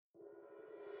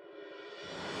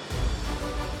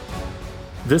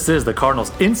This is the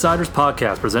Cardinals Insiders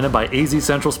Podcast presented by AZ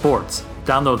Central Sports.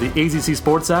 Download the AZC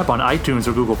Sports app on iTunes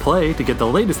or Google Play to get the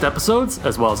latest episodes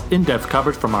as well as in-depth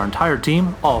coverage from our entire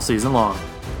team all season long.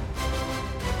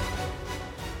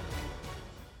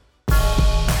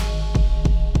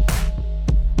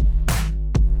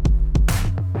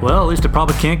 Well, at least it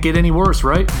probably can't get any worse,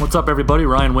 right? What's up, everybody?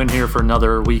 Ryan Wynn here for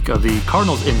another week of the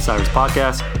Cardinals Insiders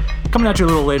Podcast. Coming at you a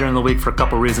little later in the week for a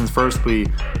couple reasons. First, we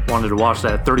wanted to wash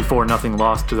that 34-0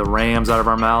 loss to the Rams out of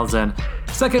our mouths. And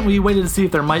second, we waited to see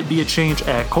if there might be a change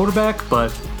at quarterback,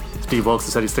 but Steve Wilkes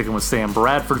said he's sticking with Sam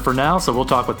Bradford for now, so we'll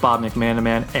talk with Bob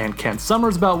McManaman and Kent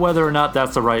Summers about whether or not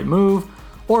that's the right move,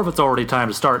 or if it's already time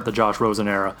to start the Josh Rosen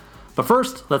era. But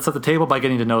first, let's set the table by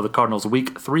getting to know the Cardinals'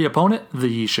 Week 3 opponent,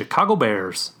 the Chicago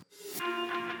Bears.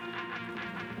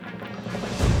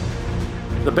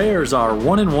 The Bears are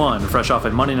 1-1, fresh off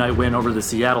a Monday night win over the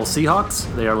Seattle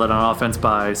Seahawks. They are led on offense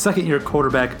by second-year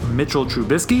quarterback Mitchell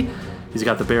Trubisky. He's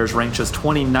got the Bears ranked just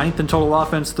 29th in total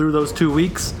offense through those 2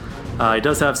 weeks. He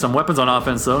does have some weapons on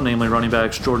offense, though, namely running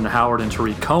backs Jordan Howard and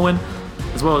Tariq Cohen,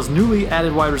 as well as newly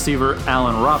added wide receiver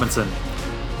Allen Robinson.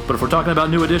 But if we're talking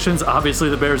about new additions, obviously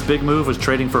the Bears' big move was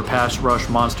trading for pass rush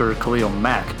monster Khalil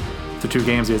Mack. Through 2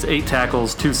 games, he has 8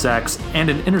 tackles, 2 sacks, and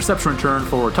an interception return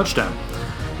for a touchdown.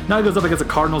 Now he goes up against the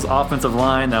Cardinals' offensive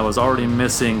line that was already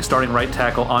missing starting right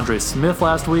tackle Andre Smith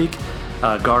last week.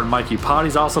 Guard Mikey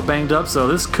Potty's also banged up, so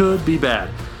this could be bad.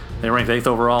 They ranked 8th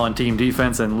overall in team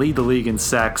defense and lead the league in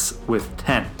sacks with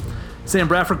 10. Sam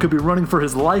Bradford could be running for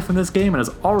his life in this game and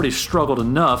has already struggled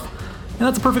enough. And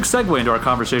that's a perfect segue into our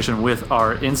conversation with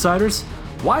our insiders.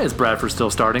 Why is Bradford still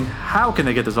starting? How can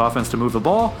they get this offense to move the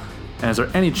ball? And is there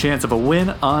any chance of a win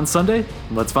on Sunday?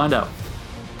 Let's find out.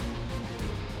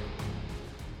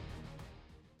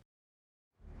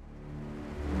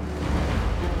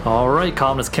 All right,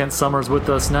 columnist Kent Summers with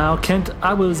us now. Kent,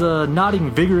 I was nodding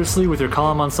vigorously with your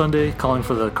column on Sunday, calling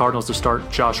for the Cardinals to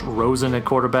start Josh Rosen at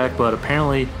quarterback, but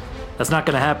apparently that's not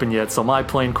going to happen yet. So my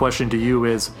plain question to you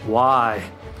is, why?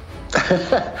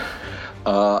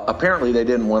 Apparently they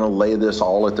didn't want to lay this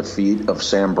all at the feet of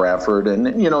Sam Bradford,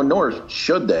 and nor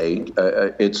should they.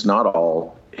 It's not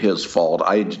all his fault.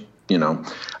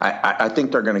 I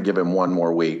think they're going to give him one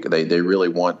more week. They really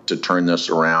want to turn this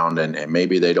around, and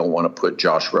maybe they don't want to put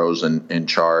Josh Rosen in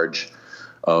charge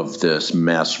of this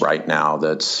mess right now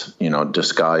that's,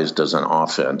 disguised as an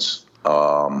offense.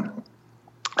 And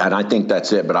I think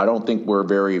that's it. But I don't think we're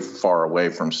very far away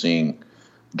from seeing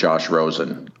Josh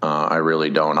Rosen. I really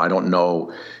don't. I don't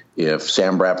know if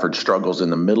Sam Bradford struggles in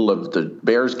the middle of the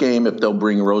Bears game, if they'll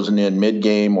bring Rosen in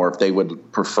mid-game, or if they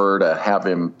would prefer to have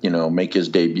him, make his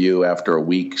debut after a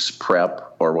week's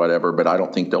prep or whatever. But I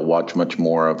don't think they'll watch much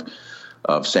more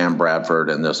of Sam Bradford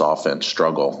and this offense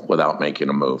struggle without making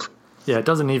a move. Yeah, it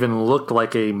doesn't even look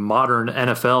like a modern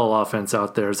NFL offense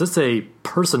out there. Is this a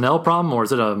personnel problem, or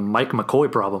is it a Mike McCoy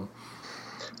problem?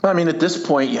 I mean, at this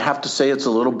point, you have to say it's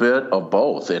a little bit of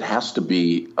both. It has to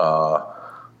be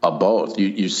of both.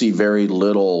 You see very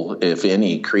little, if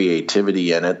any,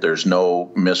 creativity in it. There's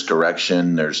no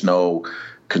misdirection. There's no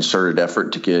concerted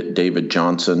effort to get David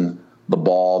Johnson the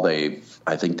ball.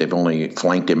 I think they've only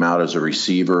flanked him out as a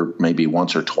receiver maybe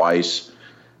once or twice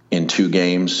in 2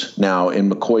 games. Now, in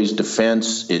McCoy's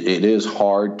defense, it is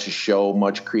hard to show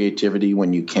much creativity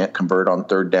when you can't convert on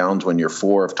third downs, when you're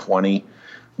 4 of 20,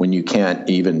 when you can't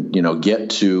even, get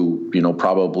to,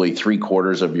 probably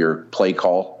 3/4 of your play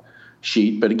call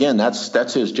sheet. But again,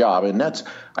 that's his job. And that's,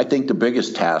 I think, the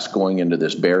biggest task going into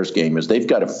this Bears game is they've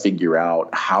got to figure out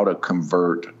how to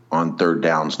convert on third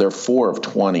downs. They're 4 of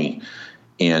 20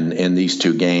 in these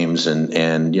 2 games. And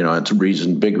it's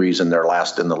a big reason they're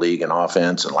last in the league in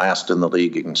offense and last in the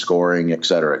league in scoring, et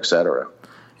cetera, et cetera.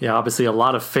 Yeah, obviously a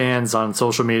lot of fans on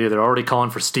social media, they're already calling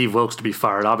for Steve Wilkes to be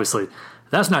fired. Obviously,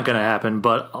 that's not going to happen,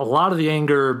 but a lot of the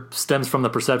anger stems from the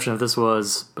perception that this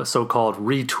was a so-called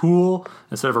retool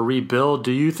instead of a rebuild.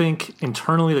 Do you think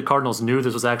internally the Cardinals knew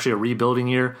this was actually a rebuilding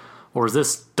year, or is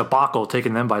this debacle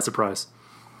taking them by surprise?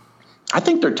 I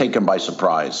think they're taken by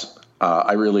surprise.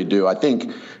 I really do. I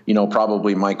think,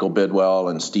 probably Michael Bidwell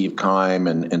and Steve Keim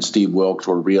and Steve Wilkes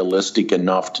were realistic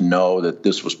enough to know that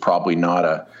this was probably not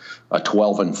a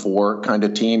 12-4 kind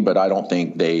of team, but I don't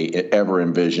think they ever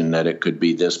envisioned that it could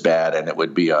be this bad and it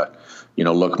would be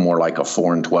look more like a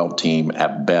 4-12 team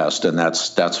at best. And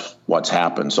that's what's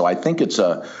happened. So I think it's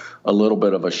a little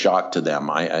bit of a shock to them.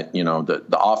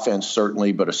 The offense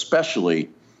certainly, but especially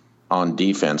on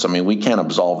defense. I mean, we can't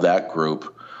absolve that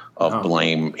group of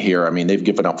blame here. I mean, they've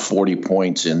given up 40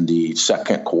 points in the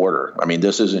second quarter. I mean,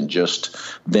 this isn't just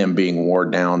them being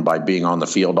worn down by being on the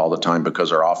field all the time because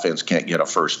their offense can't get a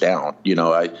first down. You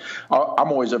know,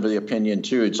 I'm always of the opinion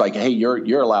too. It's like, hey,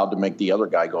 you're allowed to make the other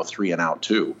guy go 3 and out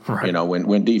too. Right. You know,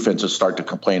 when defenses start to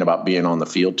complain about being on the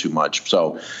field too much.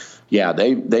 So, yeah,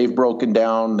 they've broken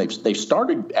down. They've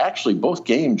started actually both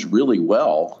games really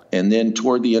well, and then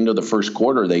toward the end of the first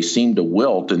quarter they seem to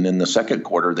wilt, and then the second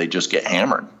quarter they just get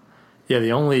hammered. Yeah,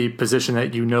 the only position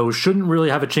that shouldn't really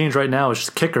have a change right now is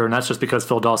just kicker, and that's just because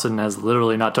Phil Dawson has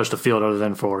literally not touched the field other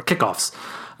than for kickoffs.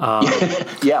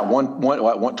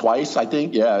 One twice, I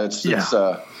think. Yeah, it's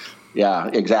yeah,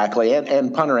 exactly.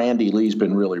 And punter Andy Lee's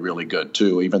been really, really good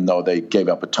too, even though they gave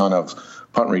up a ton of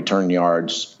punt return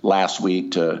yards last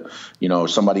week to,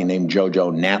 somebody named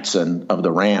JoJo Natson of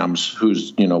the Rams,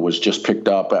 who's, was just picked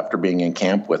up after being in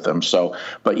camp with them. So,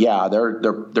 but yeah,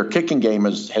 their kicking game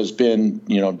has been,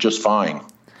 just fine.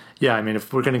 Yeah. I mean,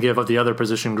 if we're going to give the other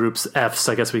position groups Fs,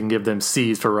 I guess we can give them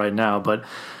Cs for right now, but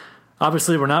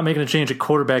obviously we're not making a change at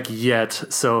quarterback yet.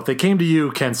 So if they came to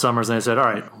you, Ken Summers, and they said, all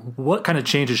right, what kind of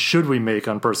changes should we make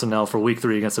on personnel for week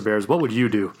 3 against the Bears? What would you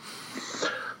do?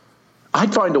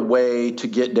 I'd find a way to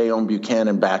get Deone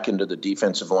Bucannon back into the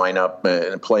defensive lineup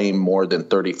and playing more than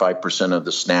 35% of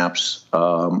the snaps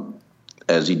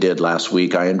as he did last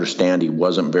week. I understand he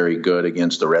wasn't very good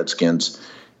against the Redskins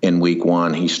in week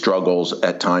 1. He struggles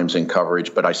at times in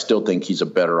coverage, but I still think he's a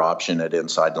better option at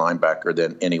inside linebacker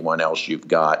than anyone else you've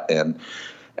got. And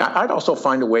I'd also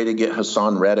find a way to get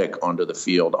Hassan Reddick onto the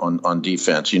field on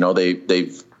defense.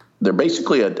 They're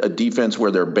basically a defense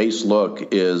where their base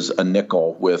look is a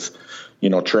nickel with,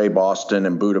 Trey Boston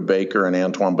and Budda Baker and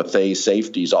Antoine Bethea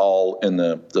safeties all in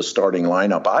the starting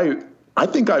lineup. I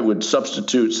think I would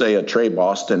substitute, say, a Trey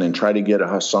Boston and try to get a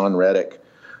Hassan Reddick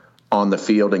on the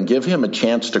field and give him a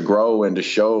chance to grow and to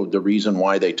show the reason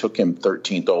why they took him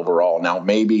 13th overall. Now,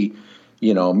 maybe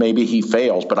he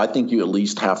fails, but I think you at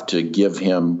least have to give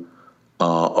him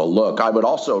a look. I would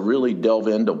also really delve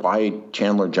into why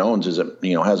Chandler Jones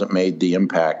hasn't made the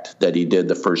impact that he did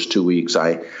the first 2 weeks.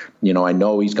 I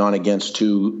know he's gone against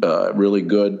 2 really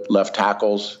good left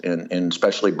tackles, and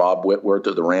especially Bob Whitworth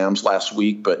of the Rams last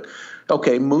week. But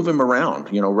okay, move him around.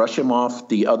 Rush him off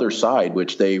the other side,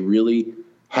 which they really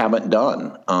haven't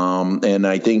done. And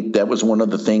I think that was one of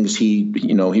the things he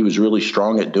was really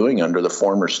strong at doing under the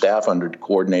former staff under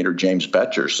coordinator James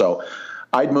Betcher. So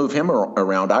I'd move him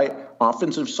around.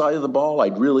 Offensive side of the ball,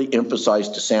 I'd really emphasize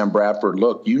to Sam Bradford,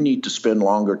 look, you need to spend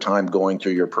longer time going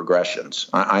through your progressions.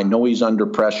 I know he's under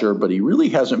pressure, but he really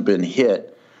hasn't been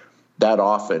hit that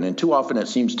often. And too often it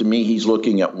seems to me he's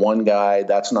looking at one guy,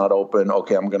 that's not open,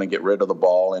 okay, I'm going to get rid of the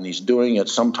ball. And he's doing it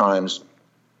sometimes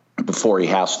before he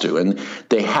has to. And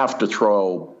they have to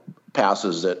throw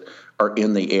passes that are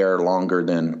in the air longer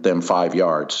than 5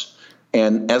 yards.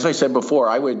 And as I said before,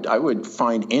 I would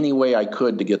find any way I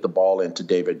could to get the ball into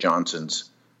David Johnson's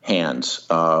hands.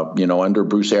 Under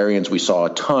Bruce Arians, we saw a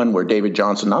ton where David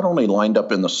Johnson not only lined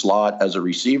up in the slot as a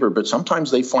receiver, but sometimes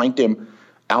they flanked him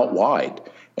out wide.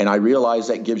 And I realize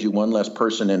that gives you one less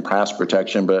person in pass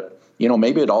protection, but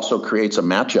maybe it also creates a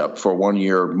matchup for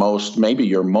maybe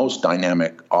your most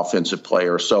dynamic offensive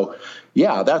player. So,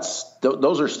 yeah,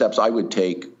 those are steps I would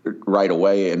take right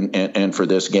away and for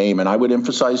this game. And I would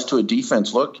emphasize to a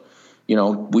defense, look,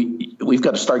 we've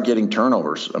got to start getting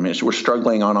turnovers. I mean, we're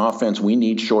struggling on offense. We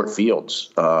need short fields.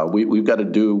 We've got to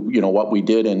do, what we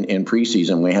did in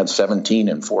preseason. We had 17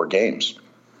 in 4 games.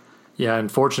 Yeah,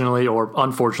 unfortunately or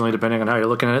unfortunately, depending on how you're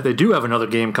looking at it, they do have another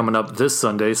game coming up this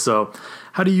Sunday. So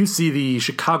how do you see the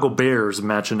Chicago Bears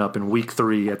matching up in Week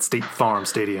 3 at State Farm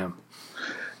Stadium?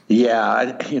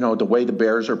 Yeah, the way the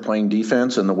Bears are playing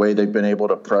defense and the way they've been able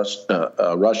to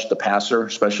rush the passer,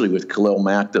 especially with Khalil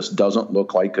Mack, this doesn't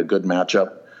look like a good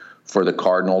matchup for the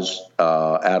Cardinals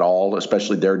at all,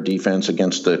 especially their defense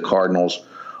against the Cardinals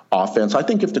offense. I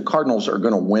think if the Cardinals are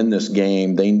going to win this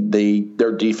game,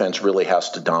 their defense really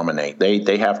has to dominate.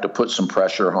 They have to put some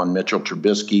pressure on Mitchell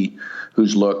Trubisky,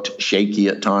 who's looked shaky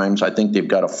at times. I think they've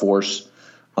got to force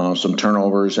some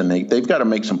turnovers, and they've got to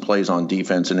make some plays on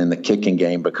defense and in the kicking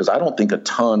game, because I don't think a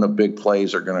ton of big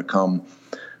plays are going to come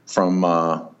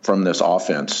from this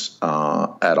offense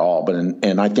at all. But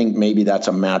I think maybe that's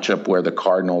a matchup where the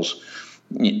Cardinals,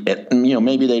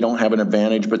 maybe they don't have an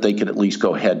advantage, but they could at least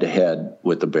go head to head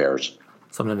with the Bears.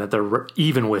 Something that they're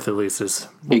even with, at least, is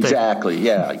exactly.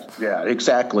 Yeah,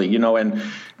 exactly. And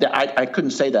I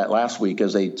couldn't say that last week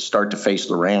as they start to face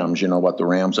the Rams. What the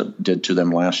Rams did to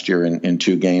them last year in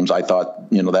 2 games. I thought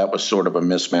that was sort of a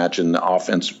mismatch in the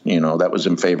offense. That was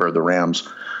in favor of the Rams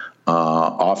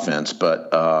offense.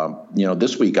 But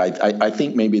this week I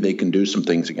think maybe they can do some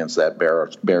things against that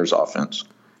Bears offense.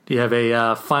 Do you have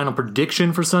a final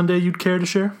prediction for Sunday you'd care to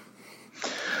share?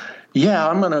 Yeah,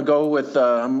 I'm going to go with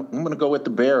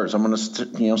the Bears. I'm going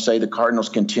to say the Cardinals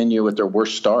continue with their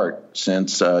worst start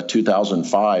since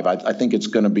 2005. I think it's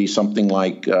going to be something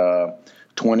like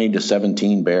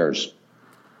 20-17 Bears.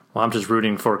 Well, I'm just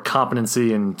rooting for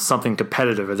competency and something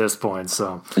competitive at this point.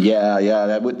 So yeah,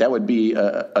 that would be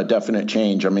a definite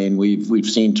change. I mean, we've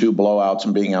seen 2 blowouts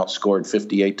and being outscored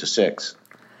 58-6.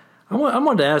 I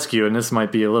wanted to ask you, and this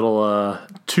might be a little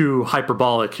too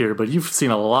hyperbolic here, but you've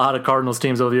seen a lot of Cardinals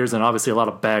teams over the years, and obviously a lot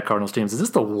of bad Cardinals teams. Is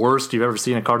this the worst you've ever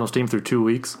seen a Cardinals team through 2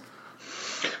 weeks?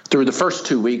 Through the first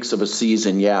 2 weeks of a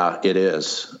season, yeah, it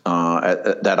is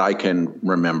that I can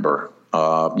remember.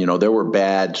 There were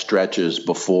bad stretches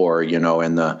before,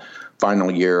 in the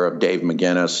final year of Dave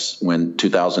McGinnis, when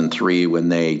 2003, when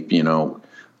they,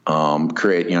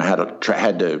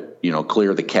 had to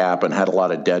clear the cap and had a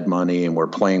lot of dead money and were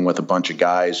playing with a bunch of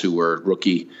guys who were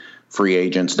rookie free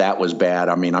agents. That was bad.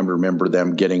 I mean, I remember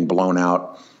them getting blown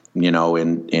out,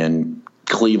 in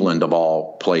Cleveland of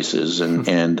all places, and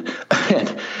there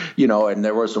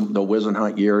were the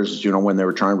Whisenhunt years, when they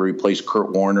were trying to replace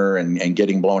Kurt Warner and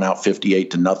getting blown out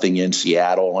 58-0 in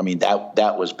Seattle. I mean,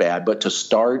 that was bad. But to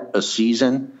start a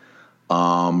season,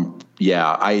 and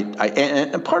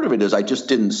part of it is I just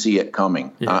didn't see it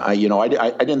coming. Yeah. I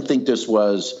didn't think this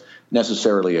was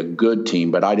necessarily a good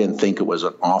team, but I didn't think it was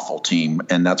an awful team,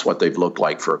 and that's what they've looked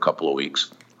like for a couple of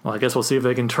weeks. Well, I guess we'll see if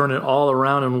they can turn it all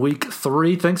around in week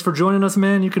 3. Thanks for joining us,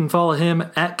 man. You can follow him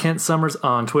at Kent Summers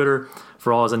on Twitter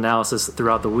for all his analysis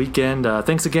throughout the weekend.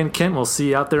 Thanks again, Kent. We'll see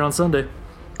you out there on Sunday.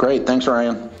 Great. Thanks,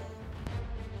 Ryan.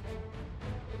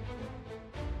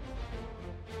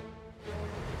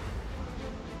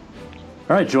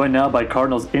 All right, joined now by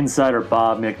Cardinals insider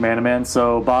Bob McManaman.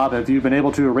 So, Bob, have you been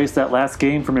able to erase that last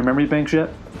game from your memory banks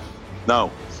yet? No.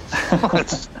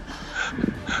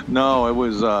 No, it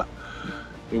was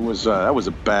that was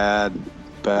a bad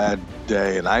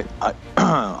day, and I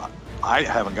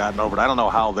haven't gotten over it. I don't know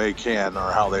how they can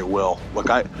or how they will. Look,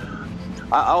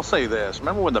 I'll say this.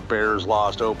 Remember when the Bears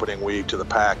lost opening week to the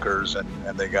Packers and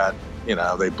they got,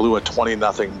 they blew a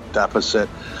 20-0 deficit,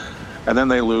 and then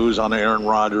they lose on Aaron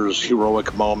Rodgers'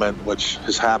 heroic moment, which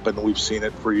has happened. We've seen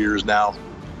it for years now.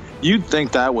 You'd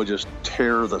think that would just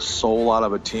tear the soul out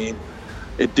of a team.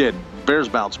 It did. Bears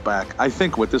bounced back. I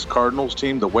think with this Cardinals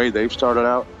team, the way they've started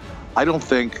out, I don't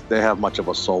think they have much of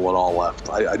a soul at all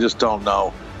left. I just don't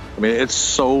know. I mean, it's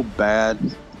so bad,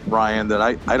 Ryan, that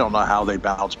I don't know how they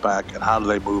bounce back and how do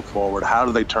they move forward. How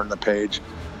do they turn the page?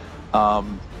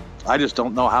 I just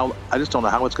don't know how it's going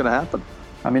to happen.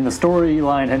 I mean, the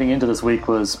storyline heading into this week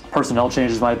was personnel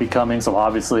changes might be coming, so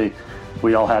obviously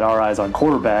we all had our eyes on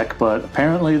quarterback, but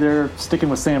apparently they're sticking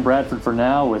with Sam Bradford for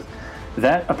now. With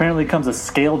that apparently comes a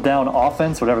scaled-down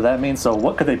offense, whatever that means. So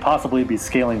what could they possibly be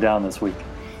scaling down this week?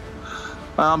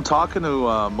 I'm talking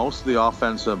to most of the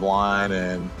offensive line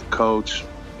and coach,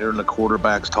 hearing the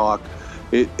quarterbacks talk.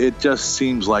 It just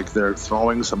seems like they're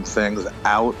throwing some things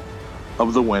out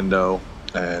of the window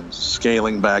and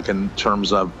scaling back in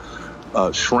terms of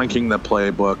shrinking the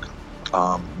playbook,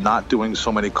 not doing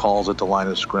so many calls at the line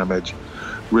of scrimmage,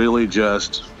 really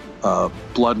just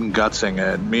blood and gutsing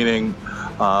it, meaning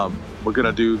we're going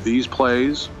to do these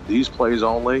plays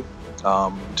only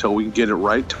until we can get it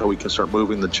right, until we can start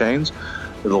moving the chains.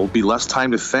 It'll be less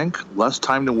time to think, less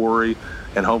time to worry,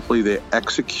 and hopefully they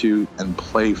execute and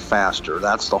play faster.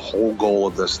 That's the whole goal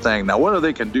of this thing. Now, whether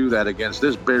they can do that against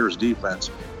this Bears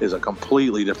defense is a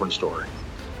completely different story.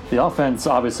 The offense,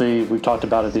 obviously, we've talked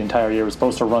about it the entire year, was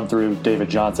supposed to run through David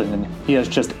Johnson, and he has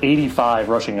just 85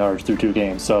 rushing yards through 2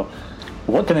 games. So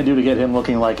what can they do to get him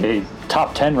looking like a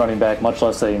top 10 running back, much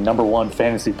less a number 1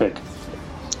 fantasy pick?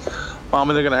 Well, I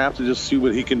mean, they're going to have to just see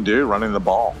what he can do running the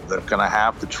ball. They're going to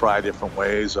have to try different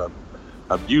ways of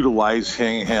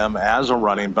utilizing him as a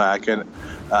running back. And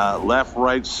left,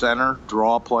 right, center,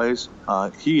 draw plays.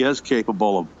 He is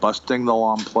capable of busting the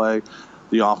long play.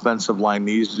 The offensive line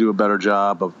needs to do a better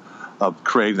job of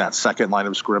creating that second line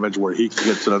of scrimmage where he can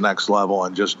get to the next level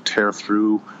and just tear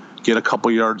through, get a couple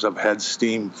yards of head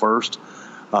steam first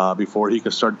before he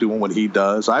can start doing what he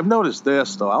does. I've noticed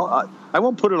this, though. I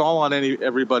won't put it all on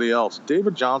everybody else.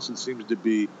 David Johnson seems to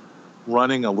be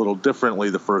running a little differently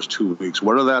the first 2 weeks,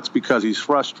 whether that's because he's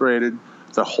frustrated,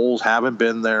 the holes haven't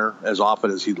been there as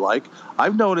often as he'd like.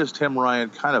 I've noticed him, Ryan,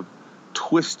 kind of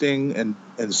twisting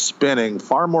and spinning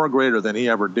far more greater than he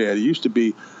ever did. He used to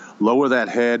be lower that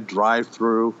head, drive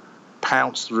through,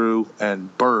 pounce through,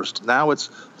 and burst. Now it's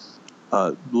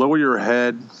lower your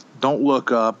head, don't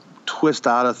look up, twist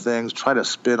out of things, try to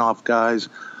spin off guys.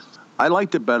 I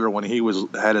liked it better when he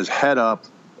had his head up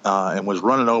and was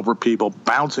running over people,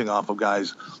 bouncing off of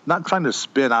guys, not trying to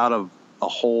spin out of a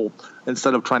hole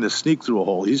instead of trying to sneak through a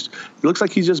hole. He looks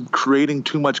like he's just creating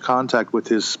too much contact with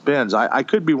his spins. I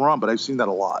could be wrong, but I've seen that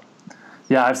a lot.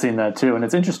 Yeah, I've seen that too. And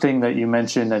it's interesting that you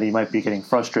mentioned that he might be getting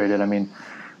frustrated. I mean,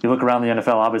 you look around the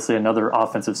NFL, obviously another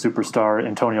offensive superstar,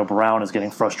 Antonio Brown, is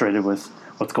getting frustrated with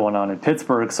what's going on in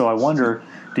Pittsburgh. So I wonder,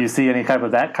 do you see any kind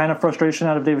of that kind of frustration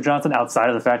out of David Johnson outside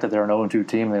of the fact that they're an 0-2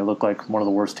 team and they look like one of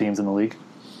the worst teams in the league?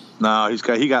 No,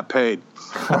 he got paid.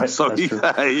 Right, so you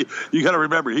got to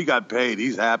remember, he got paid.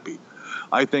 He's happy.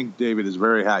 I think David is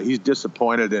very happy. He's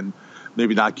disappointed in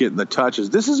maybe not getting the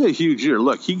touches. This is a huge year.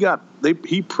 Look,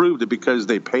 he proved it because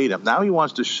they paid him. Now he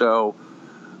wants to show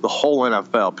the whole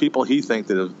NFL, people he thinks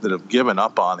that have given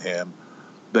up on him,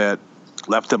 that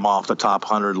left him off the top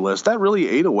 100 list. That really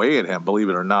ate away at him, believe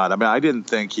it or not. I mean, I didn't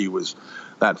think he was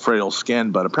that frail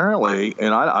skinned, but apparently,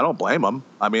 and I don't blame him.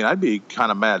 I mean, I'd be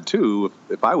kind of mad too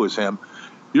if I was him.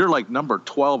 You're like number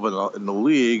 12 in the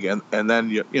league, and then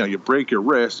you break your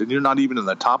wrist, and you're not even in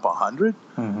the top 100.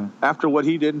 Mm-hmm. After what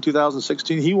he did in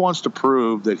 2016, he wants to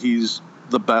prove that he's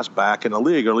the best back in the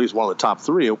league, or at least one of the top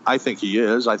 3. I think he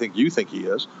is. I think you think he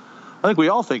is. I think we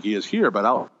all think he is here, but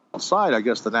outside, I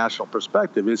guess the national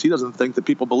perspective is he doesn't think that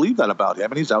people believe that about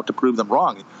him, and he's out to prove them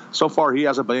wrong. So far, he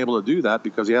hasn't been able to do that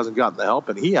because he hasn't gotten the help,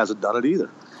 and he hasn't done it either.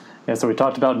 Yeah, so we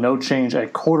talked about no change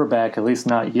at quarterback, at least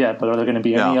not yet, but are there going to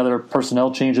be any other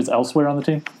personnel changes elsewhere on the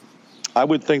team? I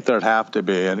would think there'd have to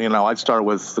be. And, I'd start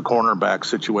with the cornerback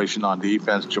situation on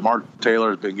defense. Jamar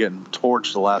Taylor has been getting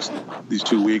torched these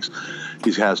 2 weeks.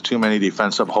 He has too many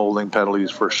defensive holding penalties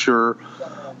for sure.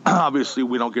 Obviously,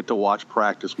 we don't get to watch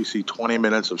practice. We see 20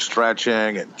 minutes of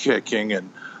stretching and kicking and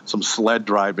some sled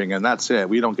driving, and that's it.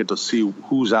 We don't get to see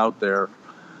who's out there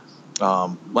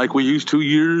like we used to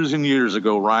years and years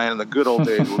ago, Ryan, in the good old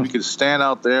days, where we could stand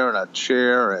out there in a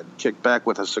chair and kick back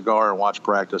with a cigar and watch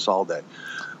practice all day.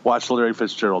 Watch Larry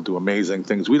Fitzgerald do amazing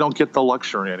things. We don't get the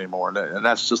luxury anymore, and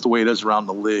that's just the way it is around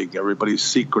the league. Everybody's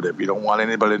secretive. You don't want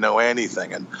anybody to know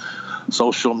anything, and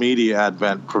social media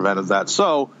advent prevented that.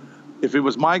 So if it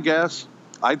was my guess,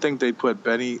 I think they'd put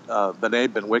Benet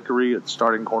Benwickery at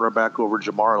starting cornerback over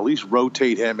Jamar, at least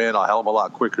rotate him in a hell of a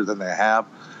lot quicker than they have.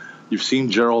 You've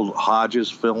seen Gerald Hodges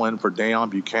fill in for Deion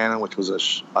Buchanan, which was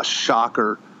a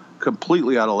shocker,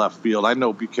 completely out of left field. I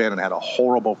know Buchanan had a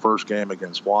horrible first game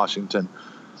against Washington,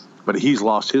 but he's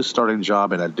lost his starting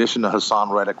job in addition to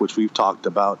Hassan Reddick, which we've talked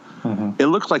about. Mm-hmm. It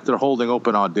looks like they're holding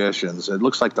open auditions. It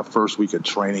looks like the first week of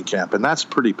training camp, and that's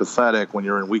pretty pathetic when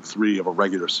you're in week 3 of a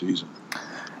regular season.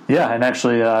 Yeah, and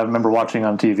actually I remember watching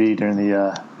on TV during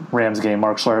the Rams game,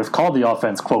 Mark Schlereth called the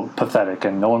offense, quote, pathetic,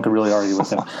 and no one could really argue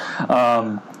with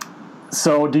him.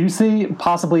 So do you see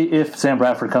possibly if Sam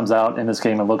Bradford comes out in this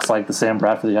game and looks like the Sam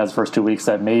Bradford he has the first 2 weeks,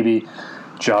 that maybe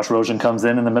Josh Rosen comes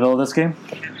in the middle of this game?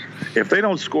 If they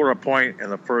don't score a point in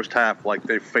the first half like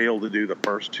they failed to do the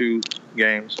first 2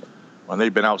 games when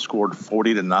they've been outscored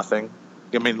 40-0,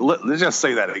 I mean, let's just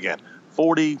say that again,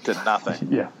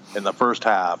 40-0 in the first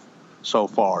half so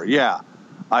far. Yeah,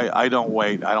 I don't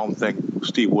wait. I don't think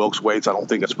Steve Wilks waits. I don't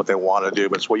think that's what they want to do,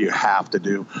 but it's what you have to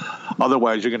do.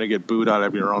 Otherwise, you're going to get booed out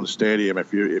of your own stadium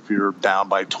if you're down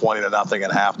by 20-0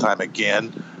 at halftime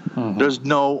again. Mm-hmm. There's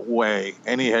no way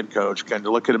any head coach can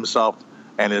look at himself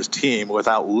and his team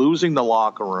without losing the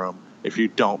locker room if you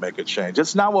don't make a change.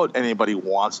 It's not what anybody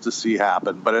wants to see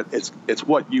happen, but it's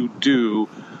what you do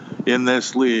in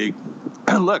this league.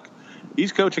 And look,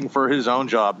 he's coaching for his own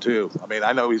job too. I mean,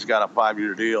 I know he's got a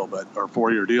 5-year deal, or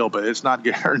 4-year deal, but it's not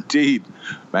guaranteed,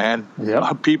 man.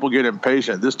 Yep. People get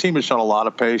impatient. This team has shown a lot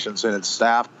of patience in its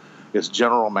staff, its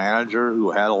general manager,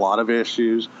 who had a lot of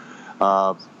issues.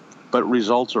 But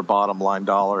results are bottom line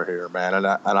dollar here, man. And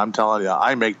I'm telling you,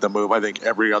 I make the move. I think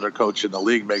every other coach in the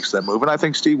league makes that move, and I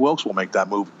think Steve Wilks will make that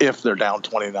move if they're down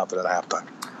 20-0 at halftime.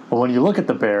 Well, when you look at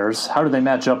the Bears, how do they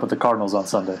match up with the Cardinals on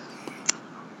Sunday?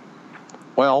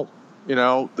 Well,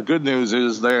 the good news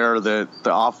is that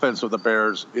the offense of the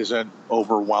Bears isn't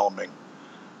overwhelming.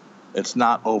 It's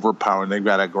not overpowering. They've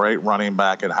got a great running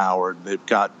back in Howard. They've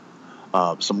got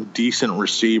some decent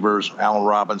receivers. Allen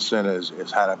Robinson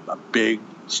has had a big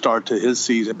start to his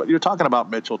season. But you're talking about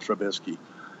Mitchell Trubisky.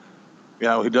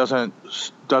 He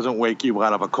doesn't wake you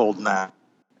out of a cold nap.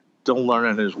 Don't learn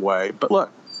in his way. But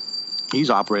look, he's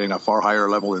operating at a far higher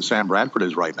level than Sam Bradford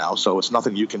is right now, so it's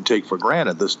nothing you can take for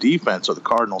granted. This defense of the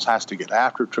Cardinals has to get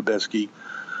after Trubisky,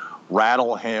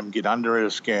 rattle him, get under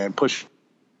his skin, push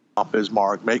off his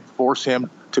mark, force him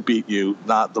to beat you,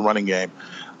 not the running game.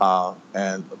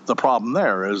 And the problem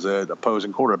there is that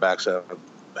opposing quarterbacks have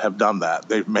have done that.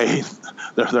 They've made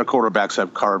their quarterbacks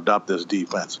have carved up this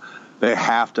defense. They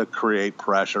have to create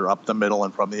pressure up the middle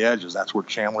and from the edges. That's where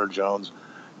Chandler Jones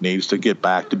needs to get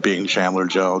back to being Chandler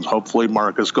Jones. Hopefully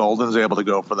Marcus Golden's able to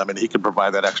go for them, and he can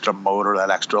provide that extra motor, that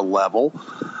extra level.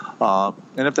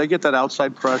 And if they get that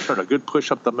outside pressure and a good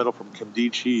push up the middle from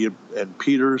Kindici and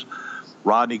Peters,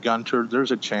 Rodney Gunter,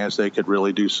 there's a chance they could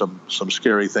really do some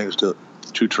scary things to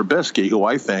Trubisky, who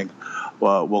I think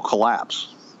will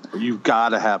collapse. You've got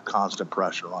to have constant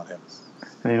pressure on him.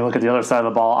 And you look at the other side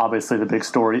of the ball, obviously the big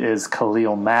story is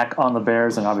Khalil Mack on the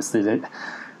Bears, and obviously the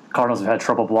Cardinals have had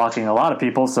trouble blocking a lot of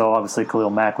people, so obviously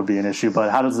Khalil Mack would be an issue. But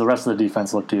how does the rest of the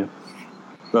defense look to you?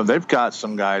 Well, they've got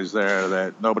some guys there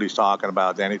that nobody's talking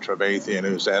about. Danny Trevathan,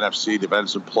 who's the NFC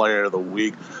Defensive Player of the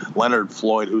Week. Leonard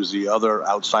Floyd, who's the other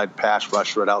outside pass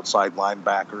rusher at outside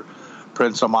linebacker.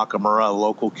 Prince Amakamura, a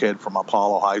local kid from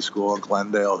Apollo High School in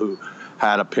Glendale, who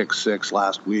had a pick six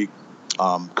last week.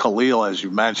 Khalil, as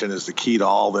you mentioned, is the key to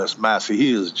all this mess.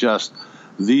 He is just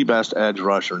the best edge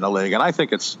rusher in the league. And I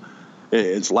think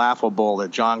it's laughable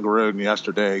that John Gruden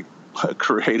yesterday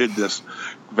created this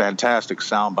fantastic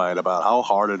soundbite about how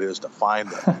hard it is to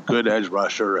find a good edge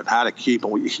rusher and how to keep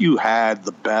him. You had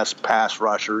the best pass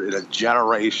rusher in a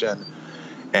generation,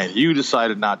 and you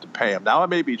decided not to pay him. Now, it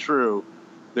may be true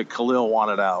that Khalil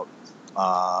wanted out,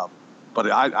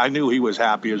 but I knew he was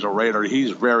happy as a Raider.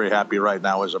 He's very happy right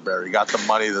now as a Bear. He got the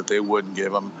money that they wouldn't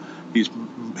give him.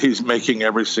 He's making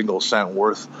every single cent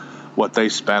worth what they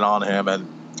spent on him.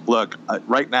 And look,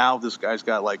 right now this guy's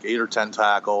got like 8 or 10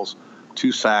 tackles,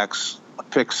 2 sacks, a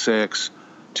pick six,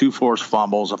 2 forced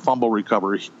fumbles, a fumble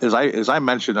recovery. As I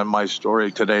mentioned in my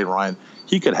story today, Ryan,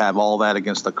 he could have all that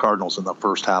against the Cardinals in the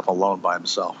first half alone by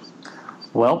himself.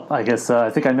 Well, I guess I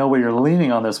think I know where you're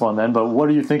leaning on this one then, but what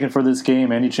are you thinking for this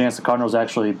game? Any chance the Cardinals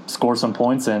actually score some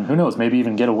points and, who knows, maybe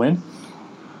even get a win?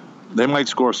 They might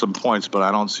score some points, but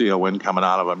I don't see a win coming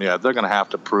out of them yet. They're going to have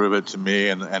to prove it to me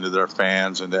and to their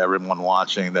fans and to everyone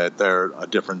watching that they're a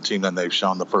different team than they've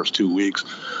shown the first 2 weeks.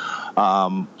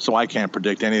 So I can't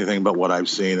predict anything but what I've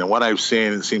seen. And what I've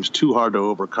seen, it seems too hard to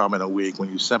overcome in a week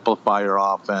when you simplify your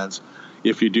offense.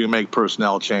 If you do make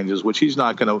personnel changes, which he's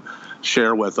not going to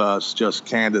share with us just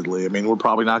candidly. I mean, we're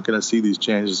probably not going to see these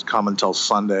changes come until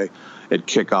Sunday at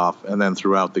kickoff and then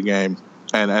throughout the game.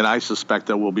 And I suspect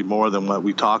there will be more than what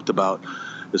we talked about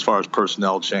as far as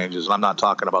personnel changes. And I'm not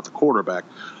talking about the quarterback.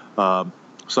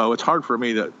 So it's hard for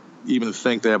me to even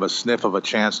think they have a sniff of a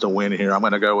chance to win here. I'm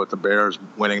going to go with the Bears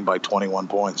winning by 21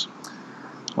 points.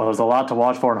 Well, there's a lot to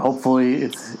watch for, and hopefully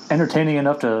it's entertaining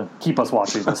enough to keep us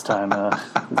watching this time.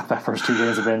 The first 2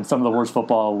 games have been some of the worst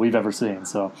football we've ever seen.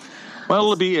 So, well,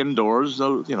 it'll be indoors.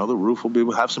 So, the roof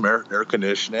will have some air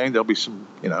conditioning. There'll be some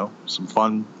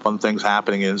fun things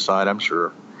happening inside, I'm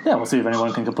sure. Yeah, we'll see if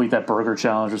anyone can complete that burger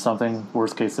challenge or something.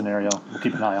 Worst case scenario, we'll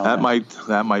keep an eye on that.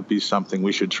 That might be something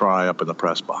we should try up in the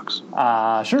press box.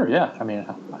 Sure, yeah. I mean,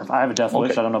 I have a death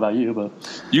wish. I don't know about you, but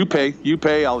you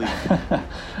pay. I'll eat.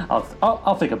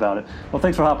 I'll think about it. Well,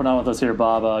 thanks for hopping on with us here,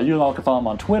 Bob. You all can follow him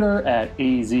on Twitter at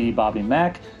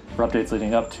 @AZBobbyMac for updates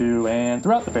leading up to and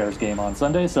throughout the Bears game on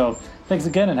Sunday. So thanks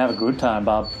again, and have a good time,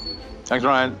 Bob. Thanks,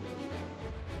 Ryan.